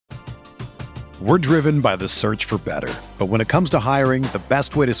We're driven by the search for better. But when it comes to hiring, the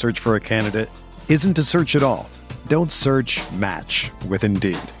best way to search for a candidate isn't to search at all. Don't search, match with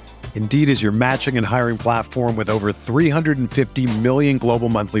Indeed. Indeed is your matching and hiring platform with over 350 million global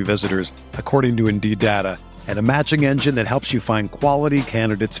monthly visitors, according to Indeed data, and a matching engine that helps you find quality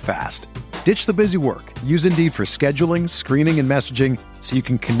candidates fast. Ditch the busy work. Use Indeed for scheduling, screening, and messaging so you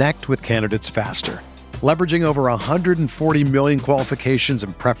can connect with candidates faster. Leveraging over 140 million qualifications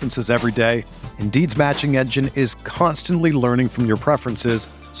and preferences every day, Indeed's matching engine is constantly learning from your preferences,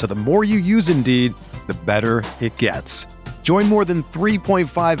 so the more you use Indeed, the better it gets. Join more than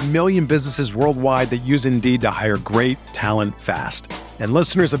 3.5 million businesses worldwide that use Indeed to hire great talent fast. And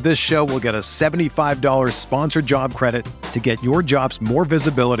listeners of this show will get a $75 sponsored job credit to get your jobs more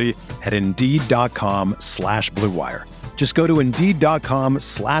visibility at Indeed.com/Blue Wire. Just go to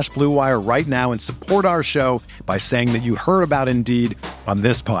Indeed.com/Blue Wire right now and support our show by saying that you heard about Indeed on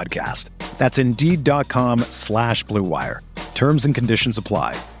this podcast. That's Indeed.com/Blue Wire. Terms and conditions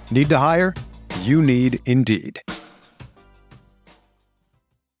apply. Need to hire? You need Indeed.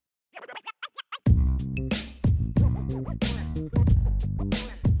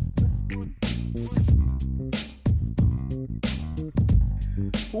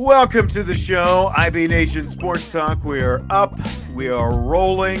 Welcome to the show, IB Nation Sports Talk. We are up. We are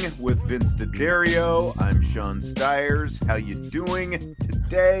rolling with Vince D'Addario. I'm Sean Stiers. How you doing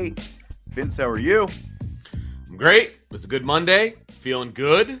today? Vince, how are you? I'm great. It was a good Monday. Feeling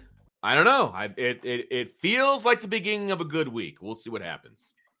good. I don't know. It feels like the beginning of a good week. We'll see what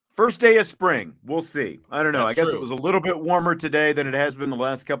happens. First day of spring. We'll see. I don't know. That's I guess true. It was a little bit warmer today than it has been the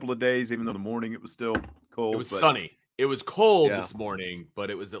last couple of days, even though in the morning it was still cold. It was sunny. It was cold Yeah. this morning, but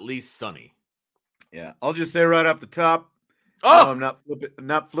it was at least sunny. Yeah, I'll just say right off the top, Oh! no, I'm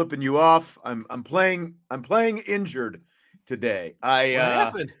not flipping you off. I'm playing injured today. What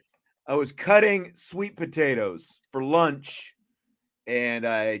happened? I was cutting sweet potatoes for lunch, and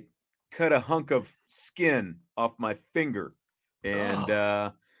I cut a hunk of skin off my finger,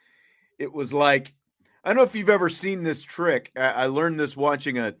 and it was like, I don't know if you've ever seen this trick. I learned this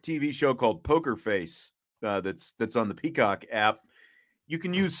watching a TV show called Poker Face. That's on the Peacock app. You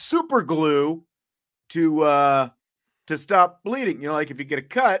can use super glue to stop bleeding. You know, like if you get a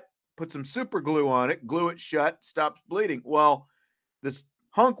cut, put some super glue on it, glue it shut, stops bleeding. Well, this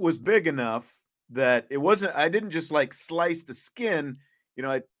hunk was big enough that it wasn't. I didn't just like slice the skin. You know,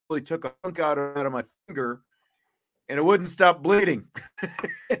 I really took a hunk out of my finger, and it wouldn't stop bleeding.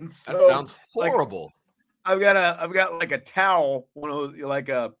 And so, That sounds horrible. I've got like a towel, one of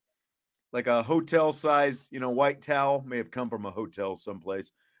those, like a hotel size, white towel. May have come from a hotel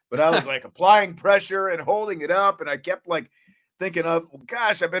someplace, but I was like applying pressure and holding it up, and I kept like thinking of, well,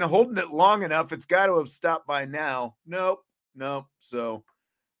 gosh, I've been holding it long enough. It's got to have stopped by now. Nope. So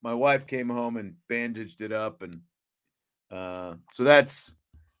my wife came home and bandaged it up, and so that's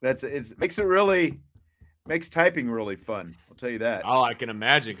it. Makes typing really fun. I'll tell you that. Oh, I can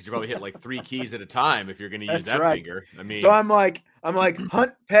imagine, because you probably hit like 3 keys at a time if you're going to use That's that right. finger. I mean, So I'm like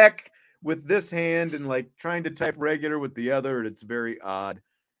hunt peck with this hand and like trying to type regular with the other, and it's very odd.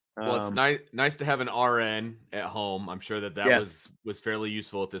 well, it's nice to have an RN at home. I'm sure that Yes. was fairly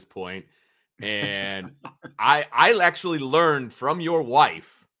useful at this point. And I actually learned from your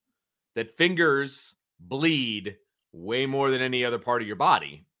wife that fingers bleed way more than any other part of your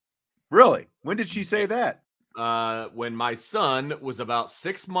body. Really? When did she say that? When my son was about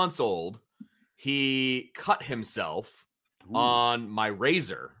 6 months old, he cut himself on my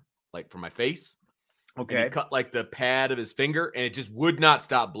razor, like for my face. Okay. And he cut like the pad of his finger, and it just would not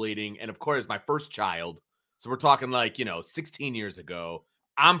stop bleeding. And of course, my first child. So we're talking like, 16 years ago.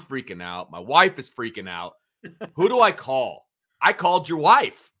 I'm freaking out. My wife is freaking out. Who do I call? I called your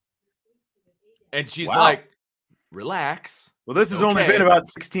wife. And she's Wow. like, relax. Well, this has only been about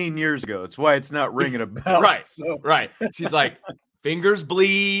 16 years ago. That's why it's not ringing a bell. Right. So. Right. She's like, fingers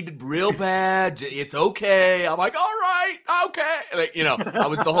bleed real bad. It's okay. I'm like, all right. Okay. Like, I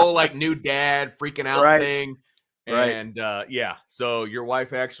was the whole like new dad freaking out Right. thing. Right. And yeah. So your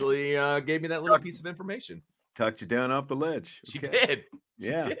wife actually gave me that little piece of information. Tucked you down off the ledge. She Okay. did.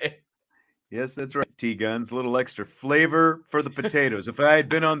 Yeah. She did. Yes, that's right. T-Guns, a little extra flavor for the potatoes. If I had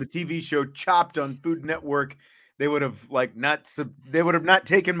been on the TV show Chopped on Food Network, they would have not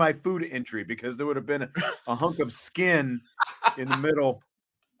taken my food entry, because there would have been a hunk of skin in the middle.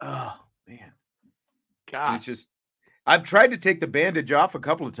 Oh man. Gosh. It's just, I've tried to take the bandage off a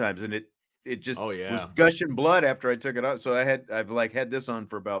couple of times, and it just was gushing blood after I took it out. So I've had this on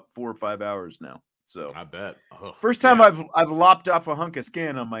for about 4 or 5 hours now. So I bet. First time I've lopped off a hunk of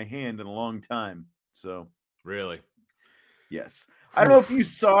skin on my hand in a long time. So really, yes. I don't know if you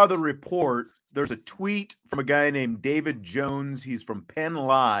saw the report. There's a tweet from a guy named David Jones. He's from Penn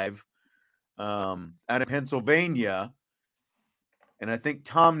Live out of Pennsylvania. And I think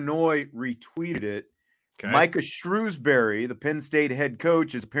Tom Noy retweeted it. Okay. Micah Shrewsbury, the Penn State head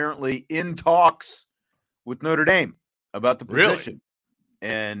coach, is apparently in talks with Notre Dame about the position.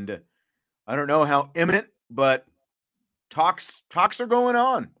 Really? And I don't know how imminent, but talks are going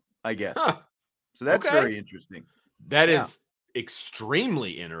on, I guess. Huh. So that's very interesting. That is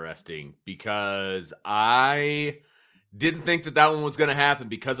extremely interesting because I didn't think that one was going to happen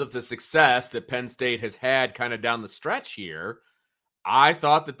because of the success that Penn State has had kind of down the stretch here. I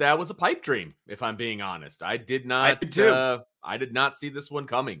thought that was a pipe dream, if I'm being honest. I did not see this one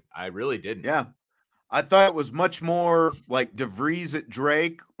coming. I really didn't. Yeah. I thought it was much more like DeVries at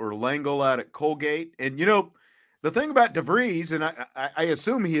Drake or Langle out at Colgate. And, the thing about DeVries, and I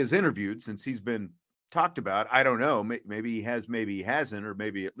assume he has interviewed since he's been talked about. I don't know. Maybe he has, maybe he hasn't, or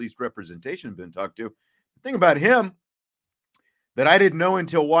maybe at least representation been talked to. The thing about him that I didn't know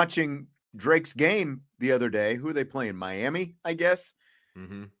until watching Drake's game the other day, who are they playing? Miami, I guess.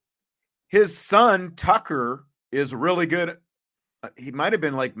 Mm-hmm. His son, Tucker, is really good. He might have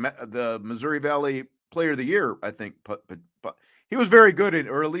been like the Missouri Valley Player of the Year, I think. But he was very good in,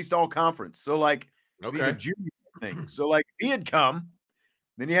 or at least all conference. So, he's a junior thing. So, if he had come,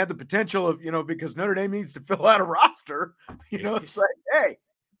 then you had the potential of, because Notre Dame needs to fill out a roster. It's like, hey,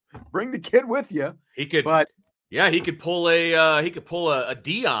 bring the kid with you. He could, he could pull a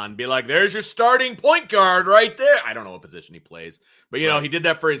Dion, be like, there's your starting point guard right there. I don't know what position he plays, but he did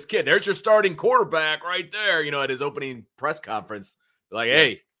that for his kid. There's your starting quarterback right there. At his opening press conference, like,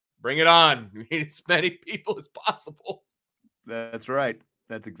 hey, bring it on. We need as many people as possible. That's right.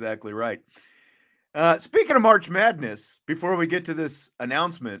 That's exactly right. Speaking of March Madness, before we get to this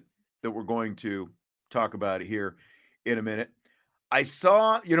announcement that we're going to talk about here in a minute, I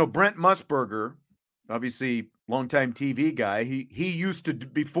saw, Brent Musburger, obviously longtime TV guy. He used to,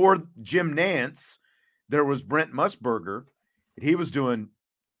 before Jim Nantz, there was Brent Musburger. He was doing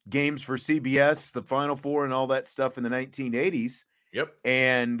games for CBS, the Final Four and all that stuff in the 1980s. Yep.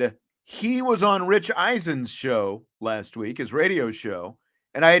 And he was on Rich Eisen's show last week, his radio show.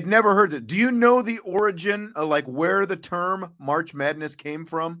 And I had never heard that. Do you know the origin of where the term March Madness came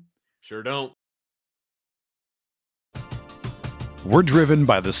from? Sure don't. We're driven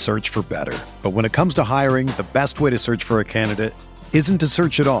by the search for better. But when it comes to hiring, the best way to search for a candidate isn't to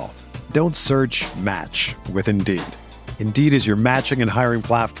search at all. Don't search, match with Indeed. Indeed is your matching and hiring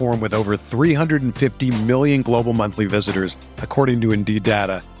platform with over 350 million global monthly visitors, according to Indeed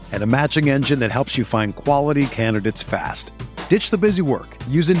data, and a matching engine that helps you find quality candidates fast. Ditch the busy work.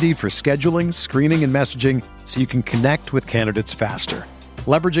 Use Indeed for scheduling, screening, and messaging so you can connect with candidates faster.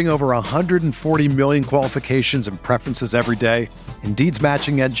 Leveraging over 140 million qualifications and preferences every day, Indeed's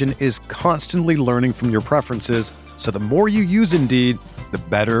matching engine is constantly learning from your preferences, so the more you use Indeed, the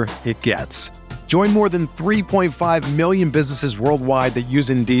better it gets. Join more than 3.5 million businesses worldwide that use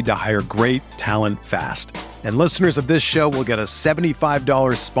Indeed to hire great talent fast. And listeners of this show will get a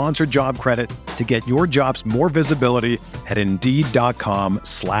 $75 sponsored job credit to get your jobs more visibility at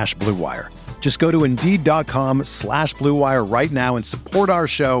Indeed.com/Blue Wire. Just go to Indeed.com/Blue Wire right now and support our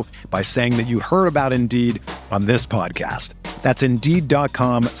show by saying that you heard about Indeed on this podcast. That's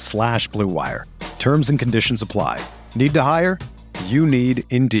Indeed.com/Blue Wire. Terms and conditions apply. Need to hire? You need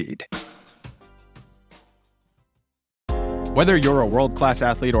Indeed. Whether you're a world-class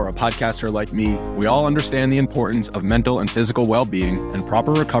athlete or a podcaster like me, we all understand the importance of mental and physical well-being and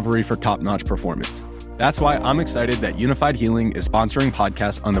proper recovery for top-notch performance. That's why I'm excited that Unified Healing is sponsoring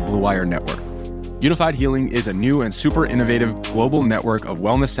podcasts on the Blue Wire Network. Unified Healing is a new and super innovative global network of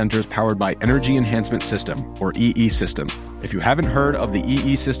wellness centers powered by Energy Enhancement System, or EE System. If you haven't heard of the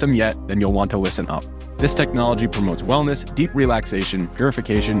EE System yet, then you'll want to listen up. This technology promotes wellness, deep relaxation,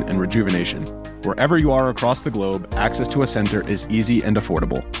 purification, and rejuvenation. Wherever you are across the globe, access to a center is easy and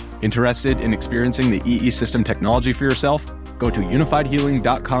affordable. Interested in experiencing the EE System technology for yourself? Go to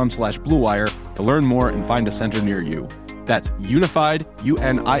unifiedhealing.com/Blue Wire to learn more and find a center near you. That's unified,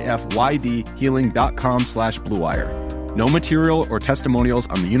 UNIFYD, healing.com/Blue Wire. No material or testimonials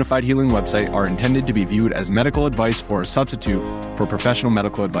on the Unified Healing website are intended to be viewed as medical advice or a substitute for professional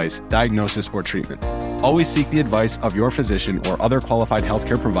medical advice, diagnosis, or treatment. Always seek the advice of your physician or other qualified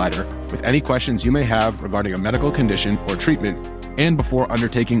healthcare provider with any questions you may have regarding a medical condition or treatment and before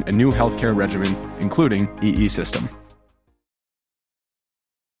undertaking a new healthcare regimen, including EE System.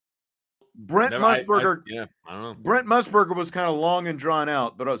 Brent Musburger. I don't know. Brent Musburger was kind of long and drawn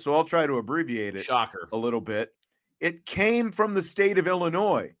out, but so I'll try to abbreviate it. Shocker. A little bit. It came from the state of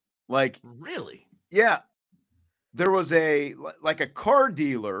Illinois. Really? Yeah. there was a car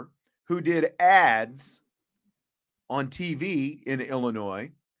dealer who did ads on TV in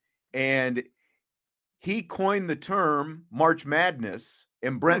Illinois, and he coined the term March Madness,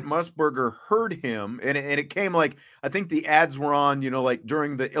 and Brent Musburger heard him, and it came like, I think the ads were on, like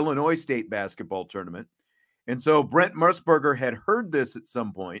during the Illinois State basketball tournament. And so Brent Musburger had heard this at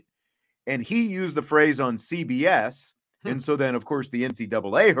some point, and he used the phrase on CBS. And so then, of course, the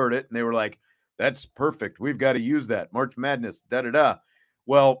NCAA heard it, and they were like, that's perfect. We've got to use that. March Madness, da-da-da.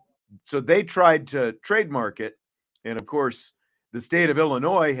 Well, so they tried to trademark it. And, of course, the state of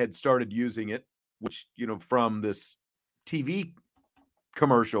Illinois had started using it, which, from this TV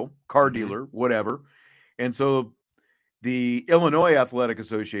commercial, car dealer, whatever. And so the Illinois Athletic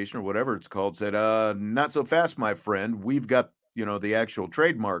Association, or whatever it's called, said, not so fast, my friend. We've got, the actual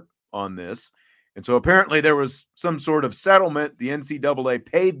trademark on this. And so apparently there was some sort of settlement. The NCAA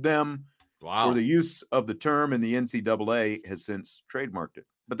paid them for the use of the term, and the NCAA has since trademarked it.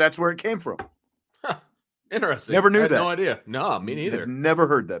 But that's where it came from. Huh. Interesting. Never knew that. No idea. No, me neither. I've never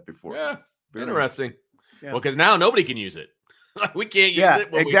heard that before. Yeah. Very interesting. Yeah. Well, because now nobody can use it. We can't use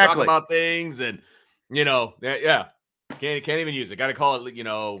it when we talk about things, and can't even use it. Got to call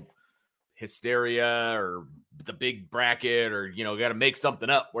it, hysteria or the big bracket, or got to make something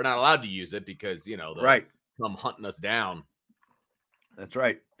up. We're not allowed to use it because they'll come hunting us down. That's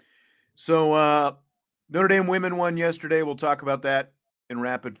right. So Notre Dame women won yesterday. We'll talk about that in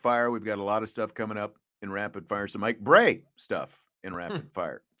rapid fire. We've got a lot of stuff coming up in rapid fire. Some Mike Bray stuff in rapid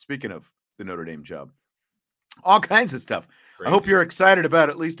fire. Speaking of the Notre Dame job, all kinds of stuff. Crazy. I hope you're excited about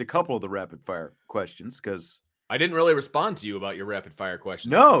at least a couple of the rapid fire questions, because I didn't really respond to you about your rapid fire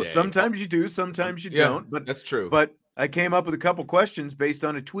questions. No, today. Sometimes you do, sometimes you don't. But that's true. But I came up with a couple questions based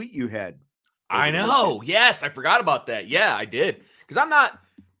on a tweet you had. I know. Yes, I forgot about that. Yeah, I did. Because I'm not,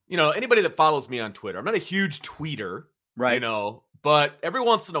 anybody that follows me on Twitter, I'm not a huge tweeter, right? But every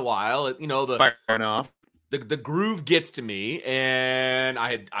once in a while, the firing off. The groove gets to me, and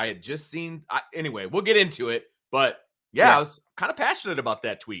I had just seen. Anyway, we'll get into it. But I was kind of passionate about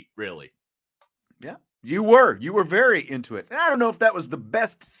that tweet. Really. Yeah, you were very into it. And I don't know if that was the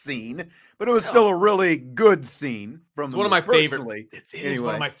best scene, but it was still a really good scene. It's one of my favorites. It is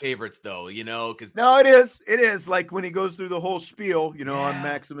one of my favorites, though. Because it is like when he goes through the whole spiel, on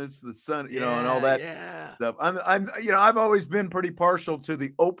Maximus the Son, and all that stuff. I've always been pretty partial to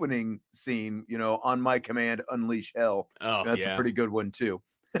the opening scene, on my command, unleash hell. Oh, that's a pretty good one too.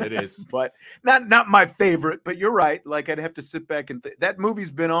 It is, but not my favorite. But you're right. Like, I'd have to sit back and that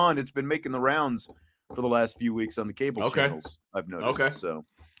movie's been on. It's been making the rounds for the last few weeks on the cable channels. I've noticed. Okay, so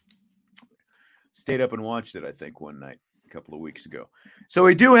stayed up and watched it, I think, one night a couple of weeks ago. So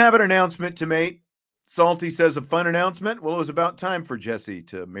we do have an announcement to make. Salty says a fun announcement. Well, it was about time for Jesse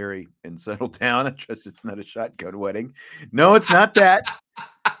to marry and settle down. I trust it's not a shotgun wedding. No, it's not that.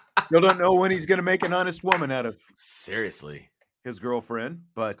 Still don't know when he's going to make an honest woman out of his girlfriend.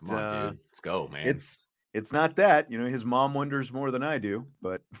 But come on, dude. Let's go, man. It's not that. His mom wonders more than I do,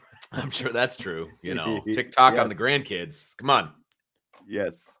 but I'm sure that's true. TikTok on the grandkids. Come on.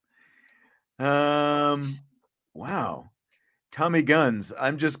 Yes. Wow. Tommy Guns.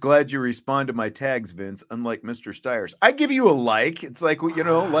 I'm just glad you respond to my tags, Vince, unlike Mr. Stiers. I give you a like. It's like,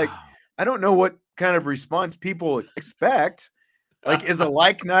 like, I don't know what kind of response people expect. Like, is a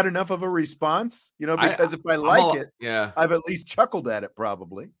like not enough of a response? Because if I like it, I've at least chuckled at it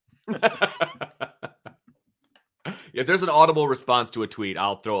probably. If there's an audible response to a tweet,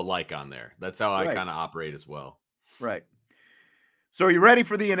 I'll throw a like on there. That's how I kind of operate as well. Right. So are you ready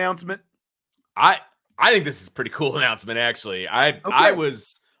for the announcement? I think this is a pretty cool announcement, actually. I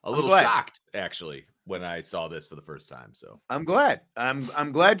was a little shocked, actually, when I saw this for the first time. So I'm glad.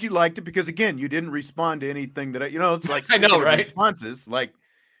 I'm glad you liked it, because again, you didn't respond to anything that it's like I know, right? Responses like,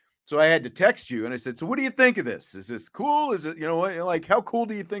 so I had to text you and I said, so what do you think of this? Is this cool? Is it, like, how cool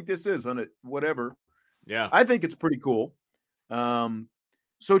do you think this is on it? Whatever. Yeah. I think it's pretty cool.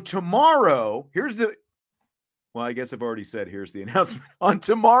 So tomorrow, I guess I've already said, here's the announcement. On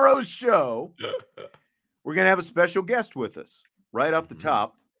tomorrow's show, we're going to have a special guest with us right off the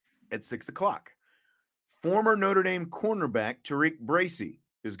top at 6:00. Former Notre Dame cornerback Tariq Bracy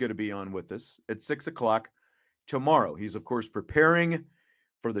is going to be on with us at 6:00 tomorrow. He's, of course, preparing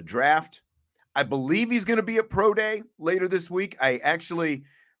for the draft. I believe he's going to be at Pro Day later this week. The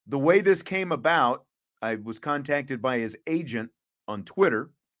way this came about, I was contacted by his agent on Twitter,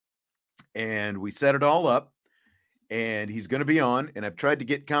 and we set it all up, and he's going to be on, and I've tried to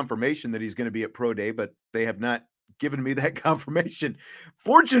get confirmation that he's going to be at Pro Day, but they have not given me that confirmation.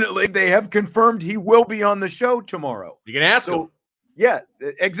 Fortunately, they have confirmed he will be on the show tomorrow. You can ask him. Yeah,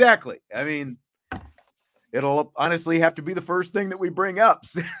 exactly. I mean, it'll honestly have to be the first thing that we bring up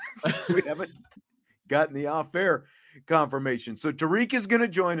since we haven't gotten the off-air confirmation. So Tariq is going to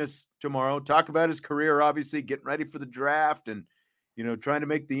join us tomorrow, talk about his career, obviously getting ready for the draft and, trying to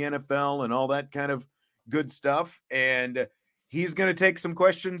make the NFL and all that kind of good stuff. And he's going to take some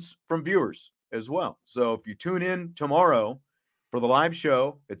questions from viewers as well. So if you tune in tomorrow for the live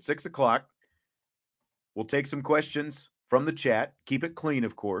show at 6:00, we'll take some questions from the chat. Keep it clean,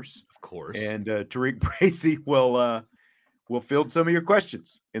 of course. Of course. And Tariq Bracy will field some of your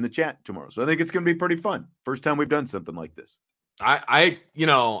questions in the chat tomorrow. So I think it's going to be pretty fun. First time we've done something like this. I'm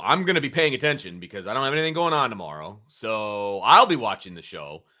going to be paying attention because I don't have anything going on tomorrow. So I'll be watching the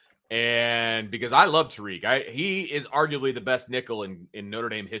show. And because I love Tariq, he is arguably the best nickel in Notre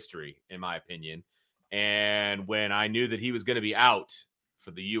Dame history, in my opinion. And when I knew that he was going to be out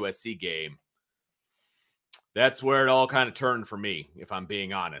for the USC game, that's where it all kind of turned for me, if I'm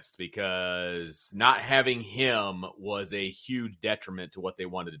being honest, because not having him was a huge detriment to what they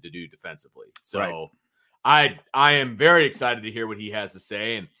wanted to do defensively. So right. I am very excited to hear what he has to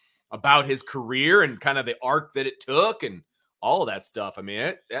say and about his career and kind of the arc that it took and all of that stuff. I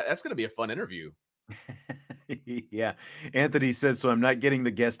mean, that's going to be a fun interview. Yeah. Anthony says, so I'm not getting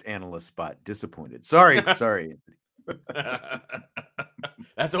the guest analyst spot. Disappointed. Sorry, Anthony.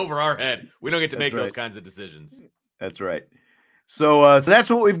 That's over our head. We don't get to make those kinds of decisions. That's right. So that's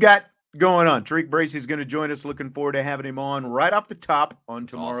what we've got going on. Tariq Bracy's going to join us. Looking forward to having him on right off the top on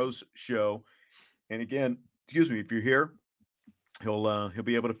tomorrow's show. And again, excuse me, if you're here, he'll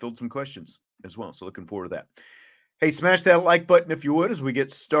be able to field some questions as well. So looking forward to that. Hey, smash that like button if you would as we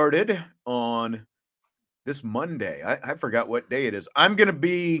get started on this Monday. I forgot what day it is.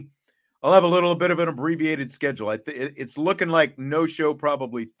 I'll have a little bit of an abbreviated schedule. It's looking like no show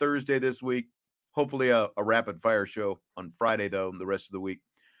probably Thursday this week. Hopefully a rapid fire show on Friday, though, and the rest of the week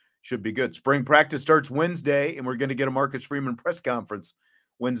should be good. Spring practice starts Wednesday, and we're going to get a Marcus Freeman press conference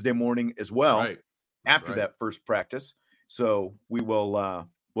Wednesday morning as well after that first practice. So we'll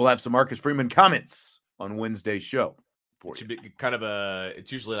have some Marcus Freeman comments on Wednesday's show. It should be kind of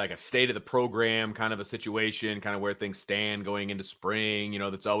it's usually like a state of the program kind of a situation, kind of where things stand going into spring.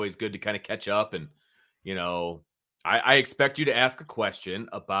 That's always good to kind of catch up. And, I expect you to ask a question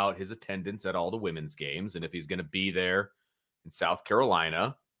about his attendance at all the women's games and if he's going to be there in South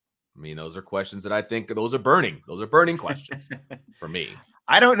Carolina. I mean, those are questions that I think those are burning. Those are burning questions for me.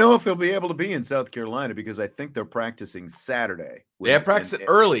 I don't know if he'll be able to be in South Carolina because I think they're practicing Saturday. They have practice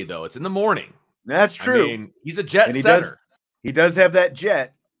early, though. It's in the morning. That's true. I mean, he's a jet setter. He does have that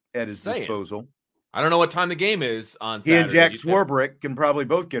jet at his disposal. I don't know what time the game is on Saturday. He and Jack Swarbrick can probably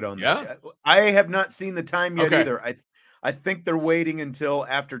both get on that jet. I have not seen the time yet either. I think they're waiting until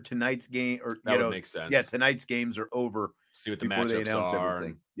after tonight's game, or that would make sense. Yeah, tonight's games are over. See what the before they matchups announce are.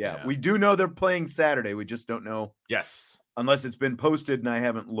 Everything. Yeah, we do know they're playing Saturday. We just don't know. Yes, unless it's been posted and I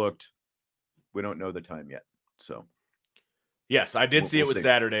haven't looked. We don't know the time yet. So. Yes, I did see it was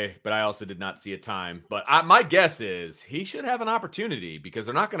Saturday, but I also did not see a time. But my guess is he should have an opportunity because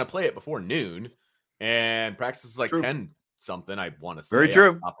they're not going to play it before noon, and practice is like 10-something. I want to say very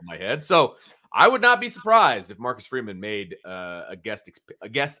true off the top of my head. So I would not be surprised if Marcus Freeman made a guest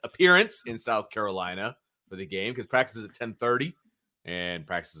appearance in South Carolina for the game because practice is at 10:30 and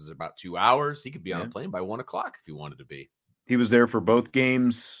practice is about 2 hours. He could be on a plane by 1 o'clock if he wanted to be. He was there for both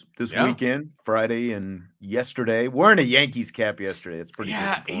games this weekend, Friday and yesterday. Wearing a Yankees cap yesterday. It's pretty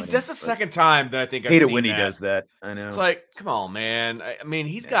disappointing. That's the second time that I think I've hate seen it when that. He does that. I know. It's like, come on, man. I mean,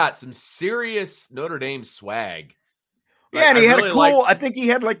 he's got some serious Notre Dame swag. Like, and he had a cool. I think he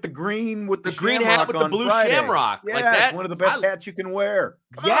had like the green with the green hat with the blue shamrock. Yeah, like that. One of the best hats you can wear.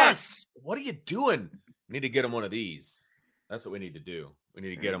 Yes. What are you doing? We need to get him one of these. That's what we need to do. We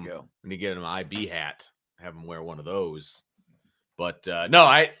need to get him. We need to get him an IB hat. Have him wear one of those. But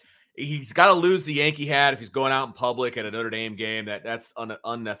he's got to lose the Yankee hat if he's going out in public at a Notre Dame game. That's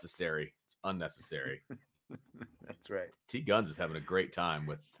unnecessary. It's unnecessary. That's right. T. Guns is having a great time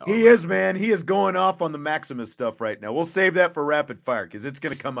with. He is, man. He is going off on the Maximus stuff right now. We'll save that for rapid fire because it's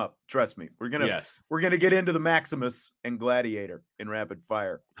going to come up. Trust me. We're gonna get into the Maximus and Gladiator in rapid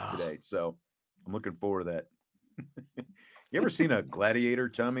fire today. So I'm looking forward to that. You ever seen a Gladiator,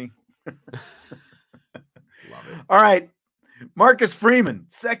 Tommy? Love it. All right. Marcus Freeman,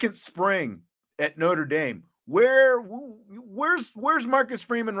 second spring at Notre Dame. Where's Marcus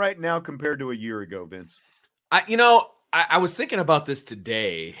Freeman right now compared to a year ago, Vince? I was thinking about this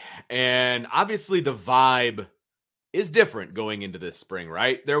today, and obviously the vibe is different going into this spring,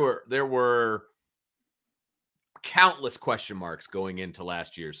 right? There were countless question marks going into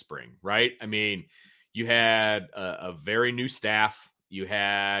last year's spring, right? I mean, you had a very new staff You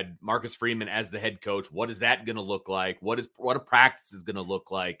had Marcus Freeman as the head coach. What is that going to look like? What a practice is going to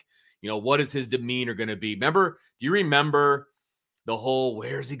look like? What is his demeanor going to be? Do you remember the whole,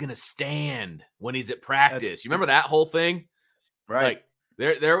 where is he going to stand when he's at practice? You remember that whole thing? Right. Like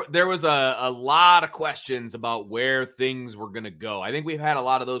there was a lot of questions about where things were going to go. I think we've had a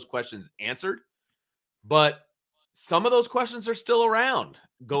lot of those questions answered, but some of those questions are still around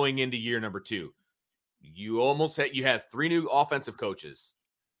going into year number 2. You have 3 new offensive coaches.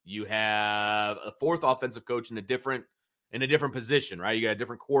 You have a 4th offensive coach in a different position, right? You got a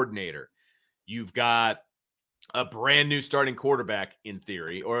different coordinator. You've got a brand new starting quarterback in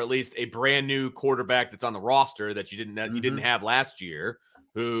theory, or at least a brand new quarterback that's on the roster that you didn't have last year,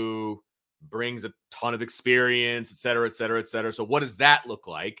 who brings a ton of experience, et cetera, et cetera, et cetera. So what does that look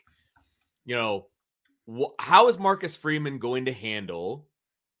like? How is Marcus Freeman going to handle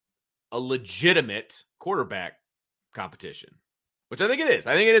a legitimate quarterback competition? Which I think it is.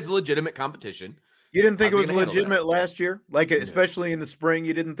 I think it is a legitimate competition. You didn't think it was legitimate last year? Like, especially in the spring,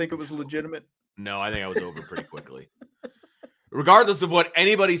 you didn't think it was legitimate? No, I think I was over pretty quickly. Regardless of what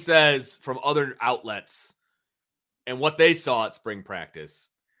anybody says from other outlets and what they saw at spring practice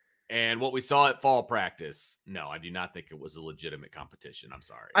and what we saw at fall practice, no, I do not think it was a legitimate competition. I'm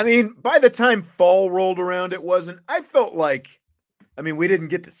sorry. I mean, by the time fall rolled around, it wasn't. I felt like, we didn't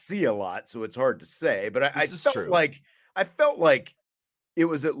get to see a lot, so it's hard to say, but I felt like it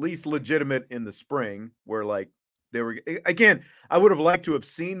was at least legitimate in the spring, where like they were, again, I would have liked to have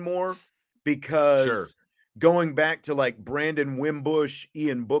seen more, because going back to like Brandon Wimbush,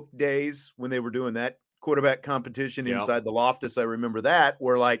 Ian Book days when they were doing that quarterback competition inside the Loftus, I remember that,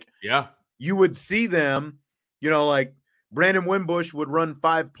 where like, you would see them, like Brandon Wimbush would run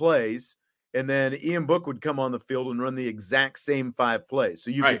 5 plays, and then Ian Book would come on the field and run the exact same 5 plays.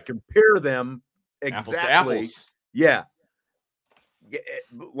 So you could compare them exactly. Apples to apples. Yeah.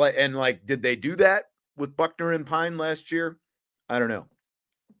 And like, did they do that with Buckner and Pine last year? I don't know.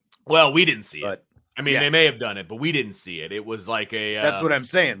 Well, we didn't see it. They may have done it, but we didn't see it. It was like that's what I'm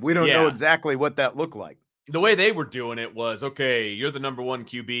saying. We don't know exactly what that looked like. The way they were doing it was, okay, you're the number 1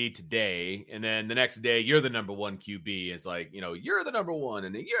 QB today, and then the next day you're the number 1 QB. It's like, you're the number 1,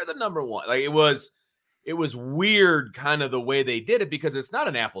 and then you're the number 1. Like, it was weird kind of the way they did it, because it's not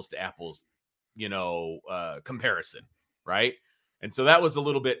an apples to apples, comparison, right? And so that was a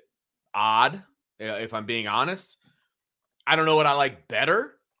little bit odd, if I'm being honest. I don't know what I like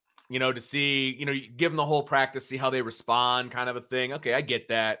better, to see, give them the whole practice, see how they respond, kind of a thing. Okay, I get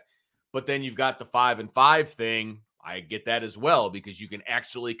that. But then you've got the 5-5 thing. I get that as well, because you can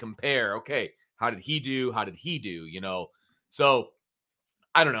actually compare. Okay, how did he do? How did he do? So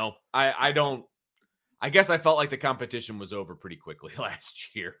I don't know. I guess I felt like the competition was over pretty quickly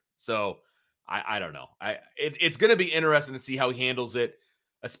last year. So I don't know. It's going to be interesting to see how he handles it,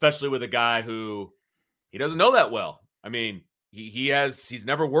 especially with a guy who he doesn't know that well. He's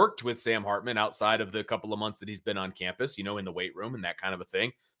never worked with Sam Hartman outside of the couple of months that he's been on campus, in the weight room and that kind of a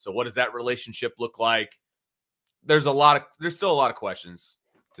thing. So what does that relationship look like? There's still a lot of questions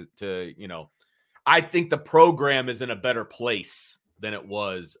to I think the program is in a better place than it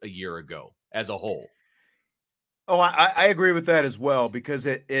was a year ago as a whole. Oh, I agree with that as well, because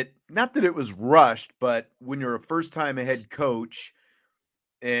it not that it was rushed, but when you're a first-time head coach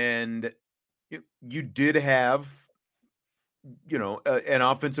and you did have, an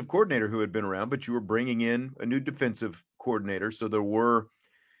offensive coordinator who had been around, but you were bringing in a new defensive coordinator. So there were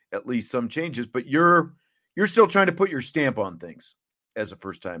at least some changes, but you're still trying to put your stamp on things as a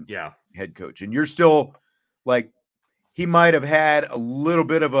first-time head coach. And you're still like, he might have had a little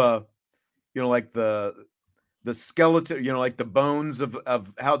bit of a, like the skeleton, like the bones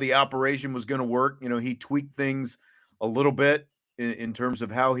of how the operation was going to work. He tweaked things a little bit in terms of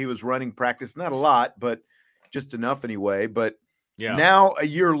how he was running practice. Not a lot, but just enough anyway. But now a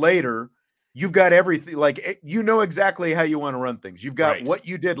year later, you've got everything. Like, exactly how you want to run things. You've got what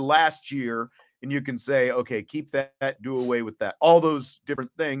you did last year, and you can say, okay, keep that, do away with that, all those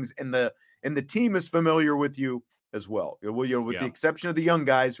different things. And the team is familiar with you as well. With the exception of the young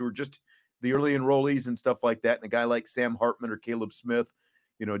guys who are just the early enrollees and stuff like that. And a guy like Sam Hartman or Caleb Smith,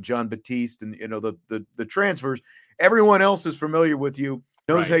 John Batiste, and the transfers, everyone else is familiar with you,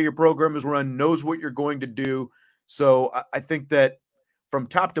 knows how your program is run, knows what you're going to do. So I think that from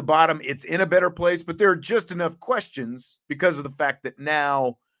top to bottom, it's in a better place, but there are just enough questions because of the fact that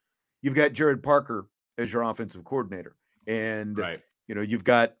now you've got Jared Parker as your offensive coordinator, and you've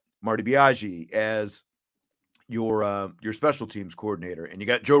got Marty Biaggi as your special teams coordinator, and you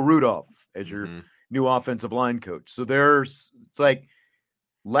got Joe Rudolph as your new offensive line coach. So it's like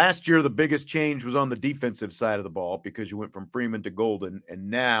last year, the biggest change was on the defensive side of the ball because you went from Freeman to Golden, and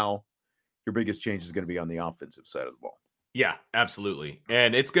now your biggest change is going to be on the offensive side of the ball. Yeah, absolutely.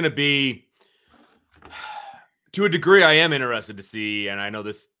 And it's going to be, to a degree, I am interested to see, and I know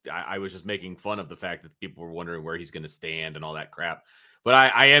this, I was just making fun of the fact that people were wondering where he's going to stand and all that crap. But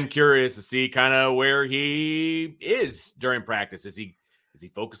I am curious to see kind of where he is during practice. Is he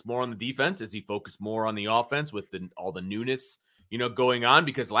focused more on the defense? Is he focused more on the offense with all the newness, going on?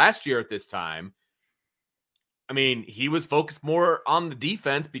 Because last year at this time, I mean, he was focused more on the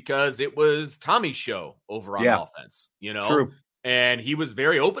defense because it was Tommy's show over on offense, True. And he was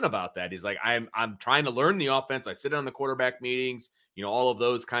very open about that. He's like, I'm trying to learn the offense. I sit on the quarterback meetings, all of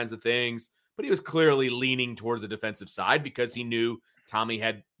those kinds of things. But he was clearly leaning towards the defensive side because he knew Tommy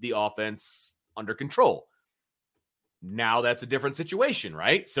had the offense under control. Now that's a different situation,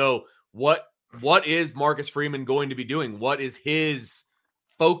 right? So what is Marcus Freeman going to be doing? What is his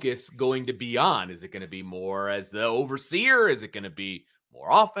focus going to be on? Is it going to be more as the overseer? Is it going to be more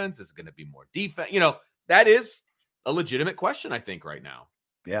offense? Is it going to be more defense? That is a legitimate question, I think, right now.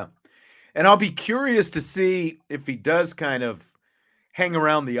 Yeah. And I'll be curious to see if he does kind of hang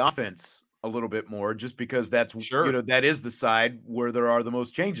around the offense a little bit more, just because that's, that is the side where there are the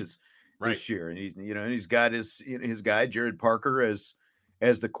most changes this year. And he's got his guy, Jared Parker, as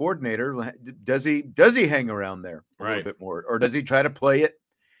the coordinator. Does he hang around there a little bit more, or does he try to play it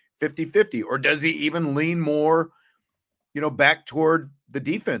 50-50, or does he even lean more, back toward the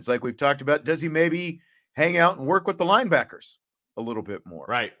defense? Like we've talked about, does he maybe hang out and work with the linebackers a little bit more?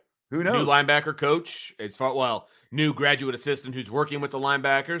 Right. Who knows? New linebacker coach, new graduate assistant who's working with the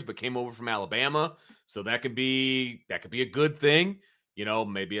linebackers, but came over from Alabama. So that could be a good thing.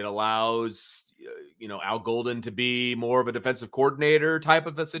 Maybe it allows, Al Golden to be more of a defensive coordinator type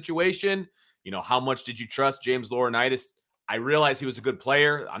of a situation. How much did you trust James Laurinaitis? I realize he was a good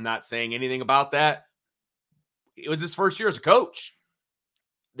player. I'm not saying anything about that. It was his first year as a coach.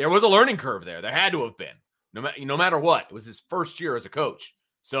 There was a learning curve there. There had to have been. No matter what, it was his first year as a coach.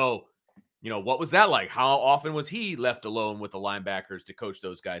 So, what was that like? How often was he left alone with the linebackers to coach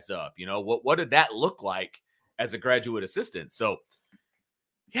those guys up? What did that look like as a graduate assistant? So,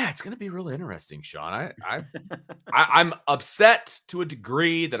 yeah, it's going to be really interesting, Sean. I'm upset to a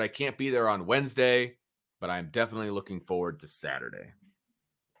degree that I can't be there on Wednesday, but I'm definitely looking forward to Saturday.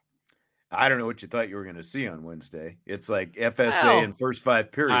 I don't know what you thought you were going to see on Wednesday. It's like FSA in first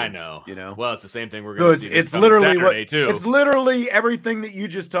 5 periods. I know. Well, it's the same thing we're going to see. It's literally Saturday too. It's literally everything that you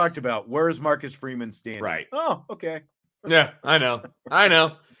just talked about. Where's Marcus Freeman standing? Right. Oh, okay. Yeah, I know.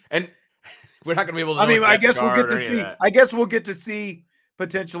 And we're not going to be able to. I guess we'll get to see. I guess we'll get to see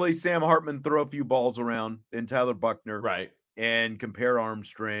potentially Sam Hartman throw a few balls around and Tyler Buckner. Right. And compare arm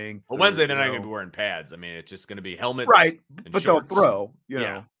strength. Well, Wednesday they're not going to be wearing pads. I mean, it's just going to be helmets. Right. But shorts. They'll throw.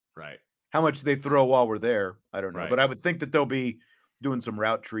 Yeah. Right. How much they throw while we're there, I don't know. Right. But I would think that they'll be doing some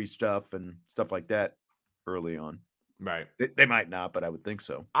route tree stuff and stuff like that early on. Right. They might not, but I would think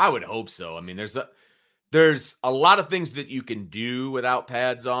so. I would hope so. I mean, there's a lot of things that you can do without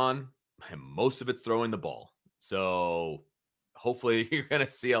pads on, and most of it's throwing the ball. So hopefully you're going to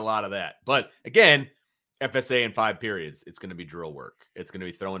see a lot of that. But again, FSA in 5 periods, it's going to be drill work. It's going to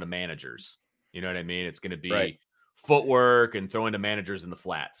be throwing to managers. You know what I mean? It's going to be footwork and throwing to managers in the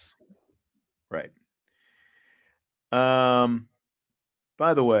flats. Right.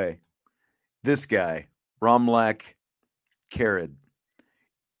 By the way, this guy, Ramlak Karad,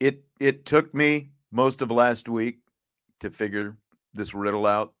 it took me most of last week to figure this riddle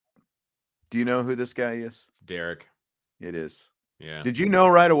out. Do you know who this guy is? It's Derek. It is. Yeah. Did you know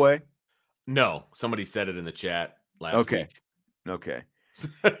right away? No. Somebody said it in the chat last week. Okay.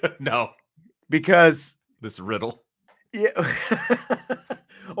 No. Because this riddle. Yeah.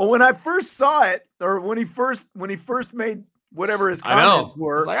 Well, when I first saw it, or when he first made whatever his comments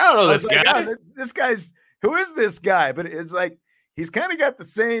were, I don't know this guy. Like, this guy's, who is this guy? But it's like he's kind of got the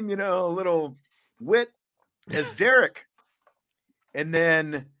same, little wit as Derek. And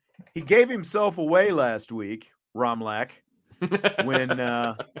then he gave himself away last week, Ramlak,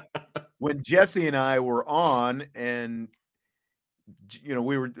 when Jesse and I were on, and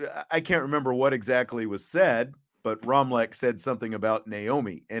I can't remember what exactly was said. But Ramlak said something about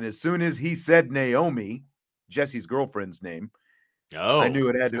Naomi. And as soon as he said Naomi, Jesse's girlfriend's name, I knew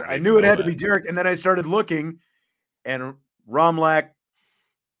it had to be Derek. And then I started looking, and Ramlak,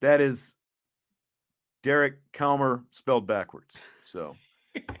 that is Derek Calmer spelled backwards. So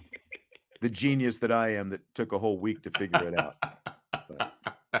the genius that I am that took a whole week to figure it out.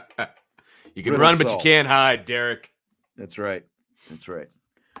 But, you can run, but you can't hide, Derek. That's right.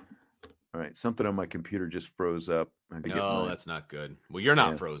 All right, something on my computer just froze up. No, that's not good. Well, you're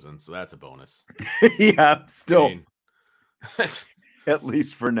not frozen, so that's a bonus. Yeah, still. I mean, at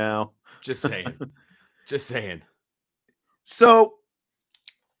least for now. Just saying. Just saying. So,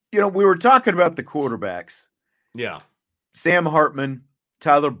 we were talking about the quarterbacks. Yeah. Sam Hartman,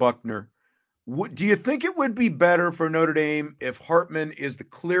 Tyler Buchner. Do you think it would be better for Notre Dame if Hartman is the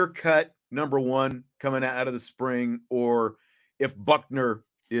clear-cut number one coming out of the spring, or if Buchner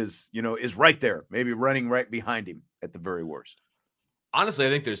is right there, maybe running right behind him at the very worst? Honestly, I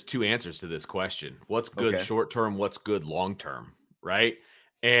think there's two answers to this question. What's good short term? What's good long term? Right.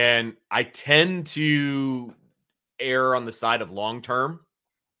 And I tend to err on the side of long term.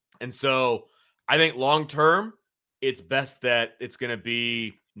 And so I think long term, it's best that it's going to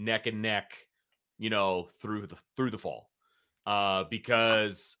be neck and neck, through the fall.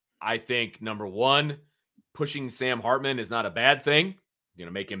 Because I think, number one, pushing Sam Hartman is not a bad thing.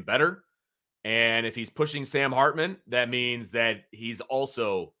 Make him better. And if he's pushing Sam Hartman, that means that he's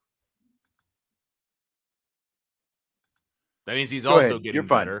also getting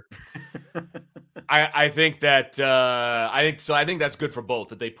better. I think that I think that's good for both,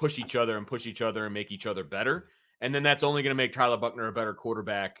 that they push each other and make each other better. And then that's only going to make Tyler Buchner a better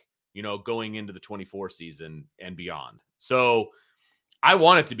quarterback, going into the 24 season and beyond. So I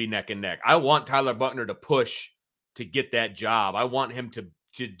want it to be neck and neck. I want Tyler Buchner to push to get that job. I want him to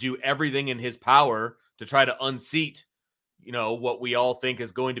do everything in his power to try to unseat, what we all think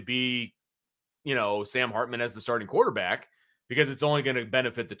is going to be, Sam Hartman as the starting quarterback, because it's only going to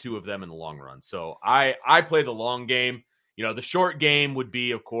benefit the two of them in the long run. So I play the long game. The short game would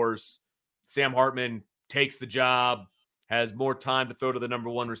be, of course, Sam Hartman takes the job, has more time to throw to the number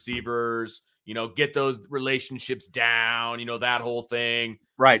one receivers, get those relationships down, that whole thing.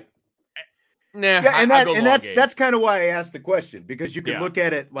 Right. Nah, yeah, that's kind of why I asked the question, because you can look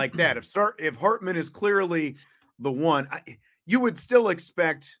at it like that. If Hartman is clearly the one, you would still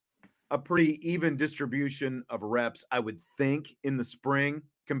expect a pretty even distribution of reps, I would think, in the spring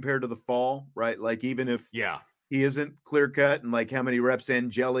compared to the fall, right? Like, even if he isn't clear cut, and like how many reps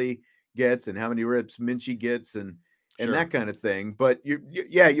Angeli gets and how many reps Minchie gets and that kind of thing. But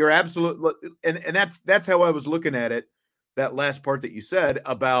you're absolutely, and that's how I was looking at it. That last part that you said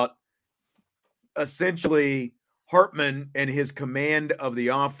about essentially Hartman and his command of the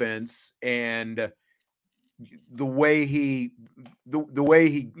offense and the way he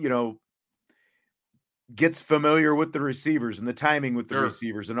gets familiar with the receivers and the timing with the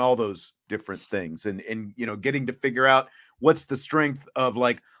receivers and all those different things, and getting to figure out what's the strength of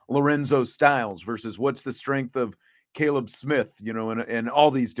like Lorenzo Styles versus what's the strength of Caleb Smith, and all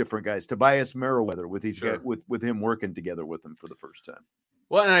these different guys, Tobias Merriweather, with these guys, with him working together with them for the first time.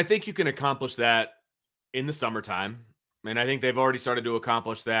 Well, and I think you can accomplish that in the summertime. And I think they've already started to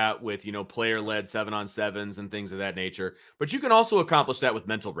accomplish that with, player-led 7-on-7s and things of that nature. But you can also accomplish that with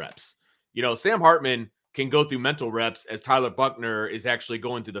mental reps. Sam Hartman can go through mental reps as Tyler Buchner is actually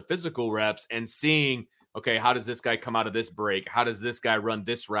going through the physical reps and seeing, okay, how does this guy come out of this break? How does this guy run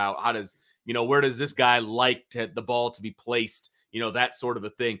this route? How does, where does this guy like the ball to be placed? That sort of a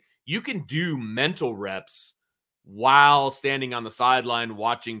thing. You can do mental reps while standing on the sideline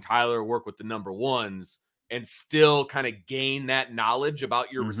watching Tyler work with the number ones and still kind of gain that knowledge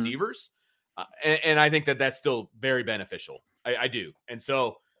about your receivers. And I think that that's still very beneficial. I do. And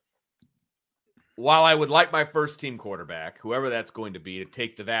so while I would like my first team quarterback, whoever that's going to be, to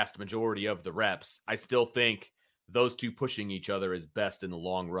take the vast majority of the reps, I still think those two pushing each other is best in the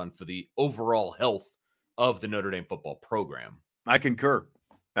long run for the overall health of the Notre Dame football program. I concur.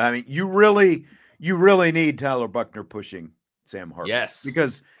 I mean, you really need Tyler Buchner pushing Sam Hartman. Yes.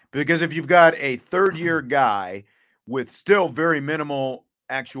 Because if you've got a third-year guy with still very minimal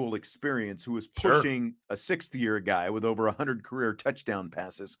actual experience who is pushing a sixth-year guy with over 100 career touchdown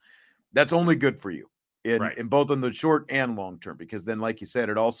passes, that's only good for you in both in the short and long term. Because then, like you said,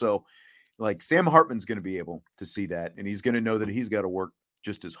 it also, like, Sam Hartman's going to be able to see that, and he's going to know that he's got to work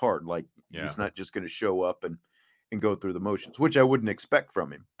just as hard. Like, he's not just going to show up and go through the motions, which I wouldn't expect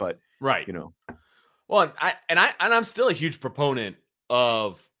from him. But well, I'm still a huge proponent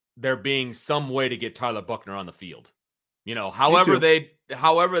of there being some way to get Tyler Buchner on the field. However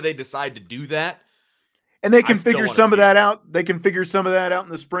they decide to do that. And they can figure some of that out. They can figure some of that out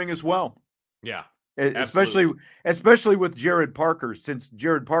in the spring as well. Yeah. Especially with Jared Parker, since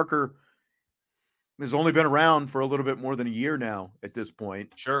Jared Parker has only been around for a little bit more than a year now at this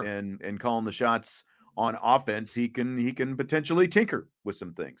point. Sure. And calling the shots on offense, he can potentially tinker with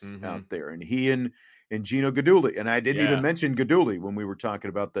some things out there. And he and Gino Guidugli, and I didn't even mention Guidugli when we were talking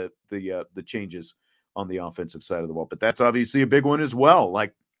about the changes on the offensive side of the ball, but that's obviously a big one as well.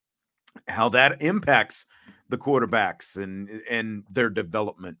 Like, how that impacts the quarterbacks and their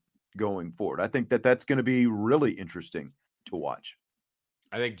development going forward. I think that's going to be really interesting to watch.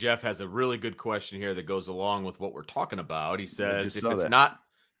 I think Jeff has a really good question here that goes along with what we're talking about. He says, if it's that. not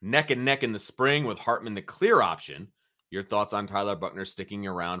neck and neck in the spring with Hartman the clear option, your thoughts on Tyler Buchner sticking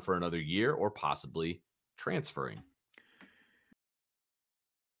around for another year or possibly transferring?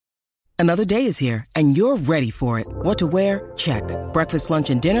 Another day is here, and you're ready for it. What to wear? Check. Breakfast, lunch,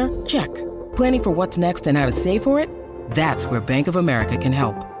 and dinner? Check. Planning for what's next and how to save for it? That's where Bank of America can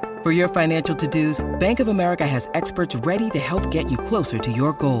help. For your financial to-dos, Bank of America has experts ready to help get you closer to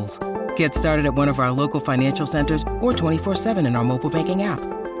your goals. Get started at one of our local financial centers or 24/7 in our mobile banking app.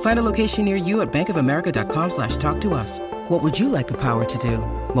 Find a location near you at bankofamerica.com/talktous. What would you like the power to do?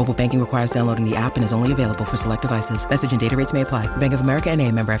 Mobile banking requires downloading the app and is only available for select devices. Message and data rates may apply. Bank of America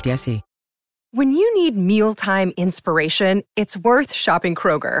N.A., member FDIC. When you need mealtime inspiration, it's worth shopping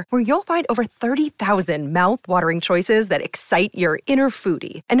Kroger, where you'll find over 30,000 mouth-watering choices that excite your inner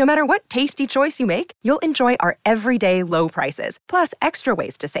foodie. And no matter what tasty choice you make, you'll enjoy our everyday low prices, plus extra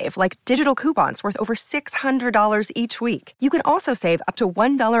ways to save, like digital coupons worth over $600 each week. You can also save up to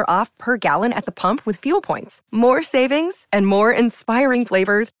 $1 off per gallon at the pump with fuel points. More savings and more inspiring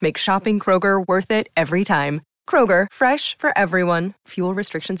flavors make shopping Kroger worth it every time. Kroger, fresh for everyone. Fuel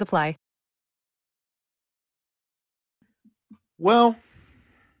restrictions apply. Well,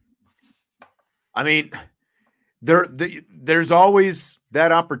 I mean, there's always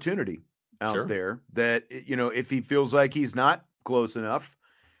that opportunity out there that, if he feels like he's not close enough,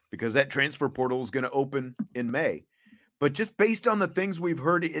 because that transfer portal is going to open in May. But just based on the things we've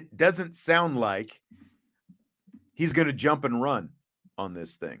heard, it doesn't sound like he's going to jump and run on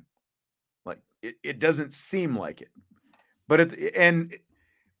this thing. Like, it doesn't seem like it. But and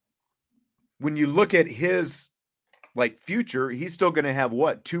when you look at his future, he's still going to have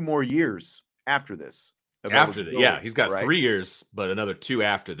 2 more years after this. After that, yeah, he's got 3 years, but another 2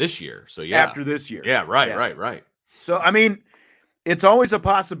 after this year. So yeah, after this year, right. So I mean, it's always a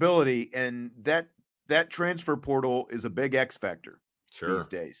possibility, and that transfer portal is a big X factor these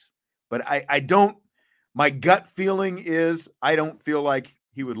days. But I don't. My gut feeling is I don't feel like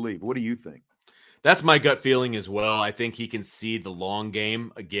he would leave. What do you think? That's my gut feeling as well. I think he can see the long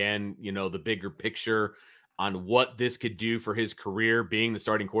game again. The bigger picture on what this could do for his career, being the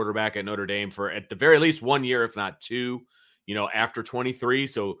starting quarterback at Notre Dame for at the very least 1 year, if not 2, after 23.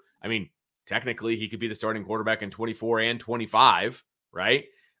 So, I mean, technically he could be the starting quarterback in 24 and 25, right?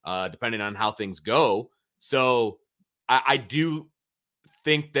 Depending on how things go. So I do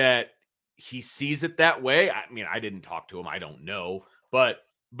think that he sees it that way. I mean, I didn't talk to him. I don't know, but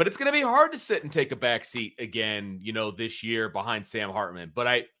it's going to be hard to sit and take a back seat again, this year behind Sam Hartman. But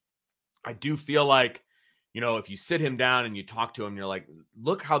I do feel like, if you sit him down and you talk to him, you're like,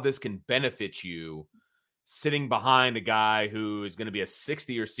 look how this can benefit you sitting behind a guy who is going to be a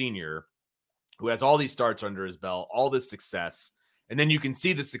 6th-year senior who has all these starts under his belt, all this success. And then you can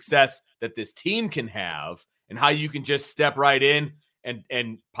see the success that this team can have and how you can just step right in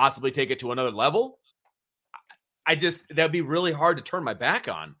and possibly take it to another level. That'd be really hard to turn my back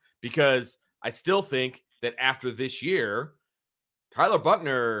on, because I still think that after this year, Tyler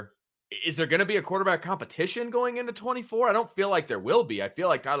Buchner, is there going to be a quarterback competition going into 24? I don't feel like there will be. I feel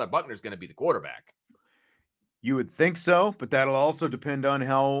like Tyler Buchner is going to be the quarterback. You would think so, but that'll also depend on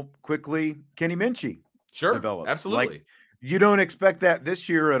how quickly Kenny Minchey develops. Absolutely. You don't expect that this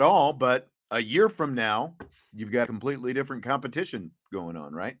year at all, but a year from now, you've got completely different competition going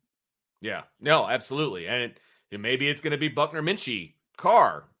on, right? Yeah, no, absolutely. And maybe it's going to be Buchner, Minchey,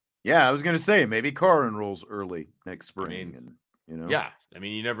 Carr. Yeah, I was going to say maybe Carr enrolls early next spring. Yeah, I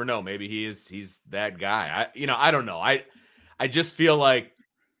mean, you never know. Maybe he's that guy. I don't know. I just feel like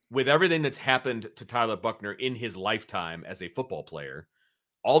with everything that's happened to Tyler Buchner in his lifetime as a football player,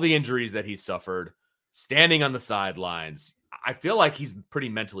 all the injuries that he's suffered, standing on the sidelines, I feel like he's pretty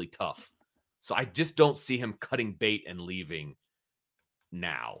mentally tough. So I just don't see him cutting bait and leaving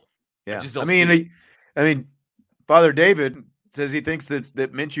now. Yeah, I just don't I mean, Father David says he thinks that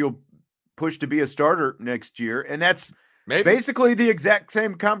Minchey will push to be a starter next year, and that's basically the exact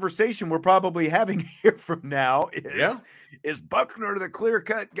same conversation we're probably having here from now. Is Buchner the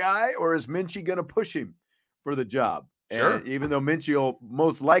clear-cut guy, or is Minchey going to push him for the job? Sure. And even though Minchey will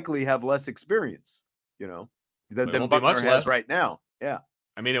most likely have less experience, than Buchner has right now. Yeah.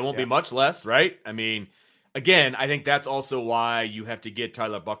 I mean, it won't be much less, right? I mean, again, I think that's also why you have to get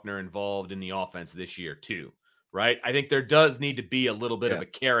Tyler Buchner involved in the offense this year too, right? I think there does need to be a little bit of a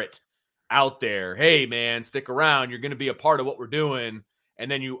carrot out there. Hey, man, stick around. You're going to be a part of what we're doing,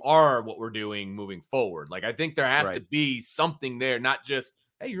 and then you are what we're doing moving forward. Like, I think there has to be something there, not just,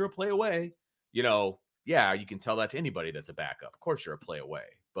 hey, you're a play away. You know, yeah, you can tell that to anybody that's a backup. Of course, you're a play away,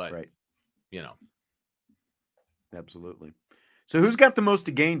 but Right. you know, Absolutely. So who's got the most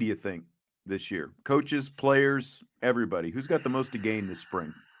to gain, do you think, this year? Coaches, players, everybody. Who's got the most to gain this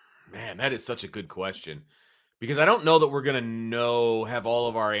spring? man, that is such a good question because I don't know that we're going to have all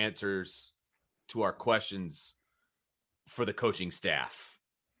of our answers to our questions for the coaching staff,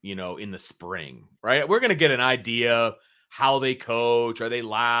 you know, in the spring, right? We're going to get an idea how they coach. Are they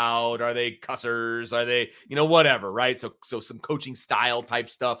loud? Are they cussers? Are they, you know, whatever, right? So some coaching style type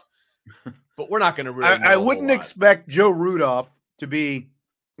stuff, but we're not going to really know I a whole wouldn't lot. expect Joe Rudolph to be,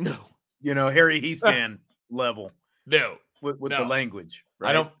 No, you know, Harry Heastan level no, with no. the language,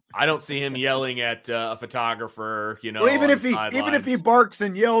 right? I don't see him yelling at a photographer, you know, Or even on if the he sidelines. barks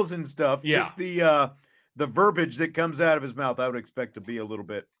and yells and stuff, Yeah. just the verbiage that comes out of his mouth, I would expect to be a little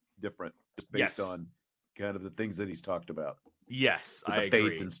bit different, just based Yes. on kind of the things that he's talked about Yes, with I the agree.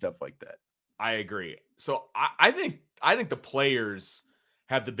 faith and stuff like that. I agree. So I think the players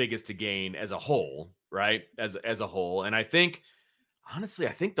have the biggest to gain as a whole, right? As a whole, and I think honestly,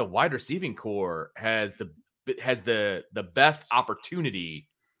 I think the wide receiving core has the best opportunity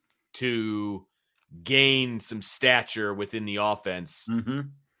to gain some stature within the offense,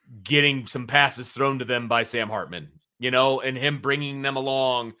 getting some passes thrown to them by Sam Hartman, you know, and him bringing them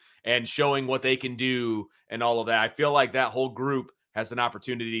along and showing what they can do and all of that. I feel like that whole group has an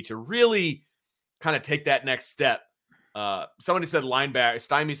opportunity to really kind of take that next step. Somebody said linebacker.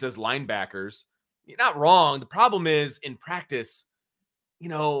 Stymie says linebackers. You're not wrong. The problem is in practice, you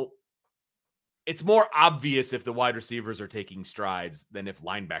know, it's more obvious if the wide receivers are taking strides than if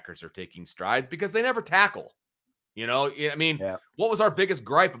linebackers are taking strides because they never tackle. You know, I mean, What was our biggest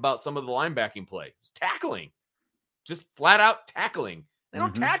gripe about some of the linebacking play? It's tackling, just flat out tackling. They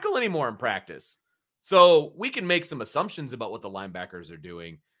don't tackle anymore in practice. So we can make some assumptions about what the linebackers are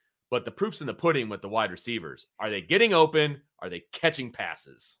doing, but the proof's in the pudding with the wide receivers. Are they getting open? Are they catching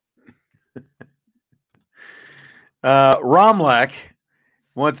passes? Romlak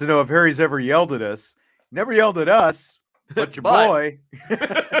wants to know if Harry's ever yelled at us. Never yelled at us, but your boy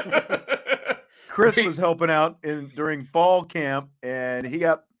Chris was helping out during fall camp, and he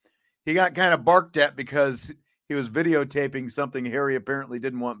got kind of barked at because he was videotaping something Harry apparently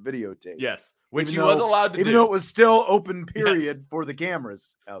didn't want videotaped. Yes, which he was allowed to do. Even though it was still open period for the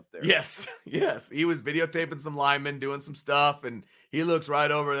cameras out there. Yes. He was videotaping some linemen doing some stuff, and he looks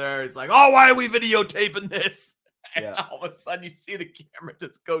right over there. He's like, oh, why are we videotaping this? And all of a sudden you see the camera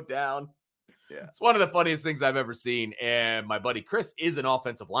just go down. Yeah. It's one of the funniest things I've ever seen. And my buddy Chris is an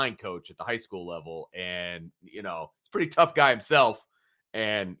offensive line coach at the high school level. And, you know, he's a pretty tough guy himself.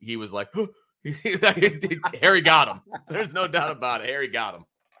 And he was like, Harry got him. There's no doubt about it. Harry got him.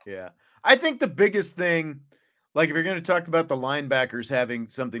 Yeah. I think the biggest thing, like if you're going to talk about the linebackers having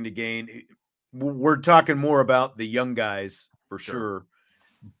something to gain, we're talking more about the young guys for sure.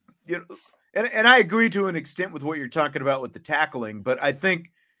 You know, and I agree to an extent with what you're talking about with the tackling, but I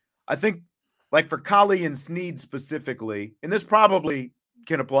think like for Colley and Snead specifically, and this probably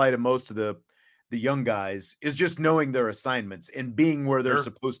can apply to most of the young guys, is just knowing their assignments and being where they're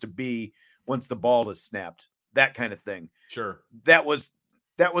supposed to be once the ball is snapped, that kind of thing. Sure. That was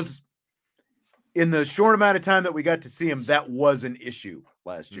in the short amount of time that we got to see him, that was an issue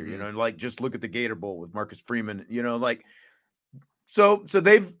last year, you know, like just look at the Gator Bowl with Marcus Freeman, you know, like, so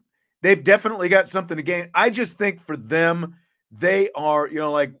they've definitely got something to gain. I just think for them, they are, you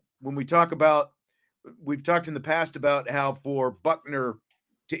know, like when we've talked in the past about how for Buckner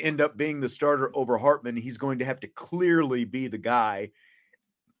to end up being the starter over Hartman, he's going to have to clearly be the guy.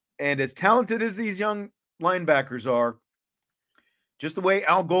 And as talented as these young linebackers are, just the way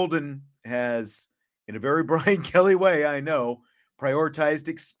Al Golden has, in a very Brian Kelly way, I know, prioritized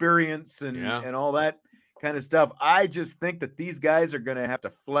experience and all that kind of stuff. I just think that these guys are going to have to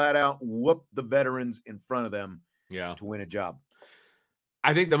flat out whoop the veterans in front of them to win a job.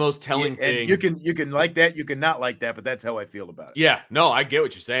 I think the most telling thing, you can like that, you can not like that, but that's how I feel about it. Yeah, no, I get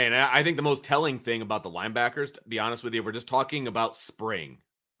what you're saying. I think the most telling thing about the linebackers, to be honest with you, if we're just talking about spring,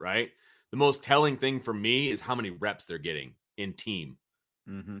 right? The most telling thing for me is how many reps they're getting in team,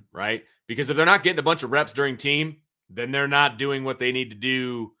 right? Because if they're not getting a bunch of reps during team, then they're not doing what they need to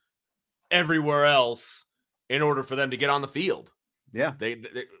do everywhere else in order for them to get on the field. Yeah. They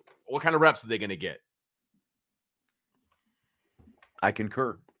what kind of reps are they going to get? I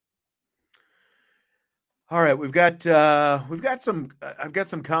concur. All right, I've got some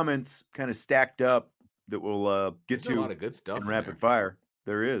comments kind of stacked up that we'll get There's to a lot of good stuff in in rapid there. fire.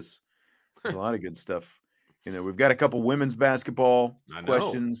 There's a lot of good stuff in there. We've got a couple women's basketball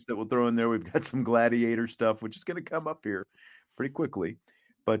questions that we'll throw in there. We've got some gladiator stuff, which is going to come up here pretty quickly.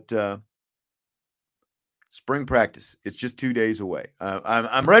 But spring practice, it's just 2 days away.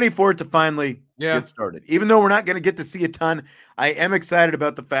 I'm ready for it to finally get started. Even though we're not going to get to see a ton, I am excited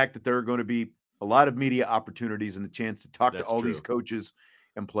about the fact that there are going to be a lot of media opportunities and the chance to talk to all these coaches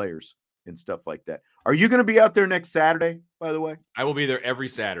and players and stuff like that. Are you going to be out there next Saturday, by the way? I will be there every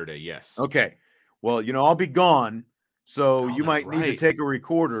Saturday, yes. Okay. Well, I'll be gone, so you might need to take a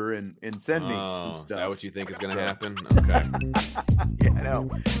recorder and send me some stuff. Is that what you think is going to happen? Okay. Yeah,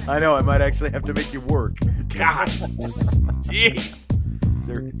 I know. I might actually have to make you work. Gosh. Jeez.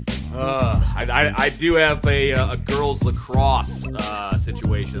 Seriously. I do have a girls lacrosse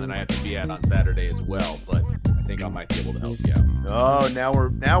situation that I have to be at on Saturday as well, but I think I might be able to help you out. Oh,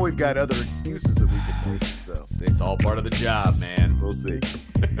 now we've got other excuses that we can make. So it's all part of the job, man. We'll see.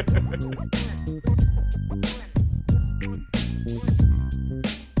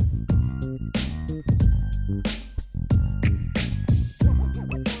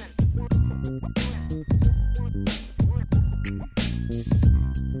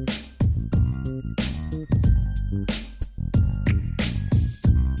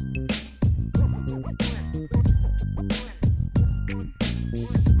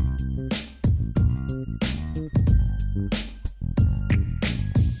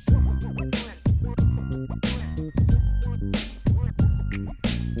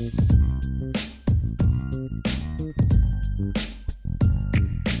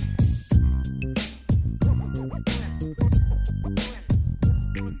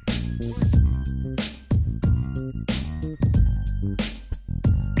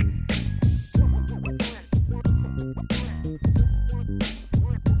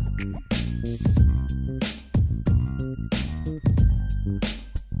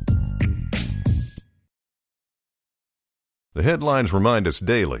 The headlines remind us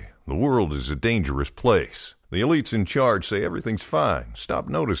daily, the world is a dangerous place. The elites in charge say everything's fine, stop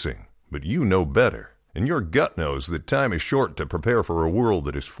noticing. But you know better. And your gut knows that time is short to prepare for a world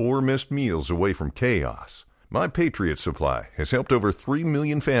that is 4 missed meals away from chaos. My Patriot Supply has helped over 3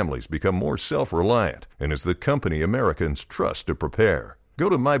 million families become more self-reliant and is the company Americans trust to prepare. Go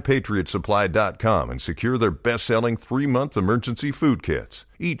to MyPatriotSupply.com and secure their best-selling 3-month emergency food kits.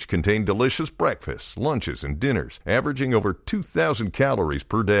 Each contain delicious breakfasts, lunches, and dinners, averaging over 2,000 calories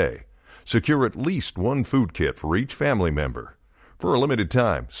per day. Secure at least 1 food kit for each family member. For a limited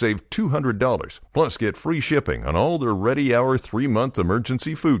time, save $200, plus get free shipping on all their Ready Hour 3-month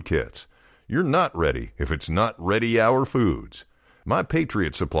emergency food kits. You're not ready if it's not Ready Hour Foods. My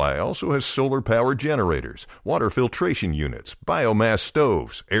Patriot Supply also has solar power generators, water filtration units, biomass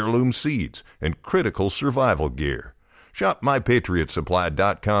stoves, heirloom seeds, and critical survival gear. Shop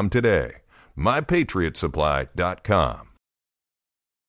MyPatriotSupply.com today. MyPatriotSupply.com.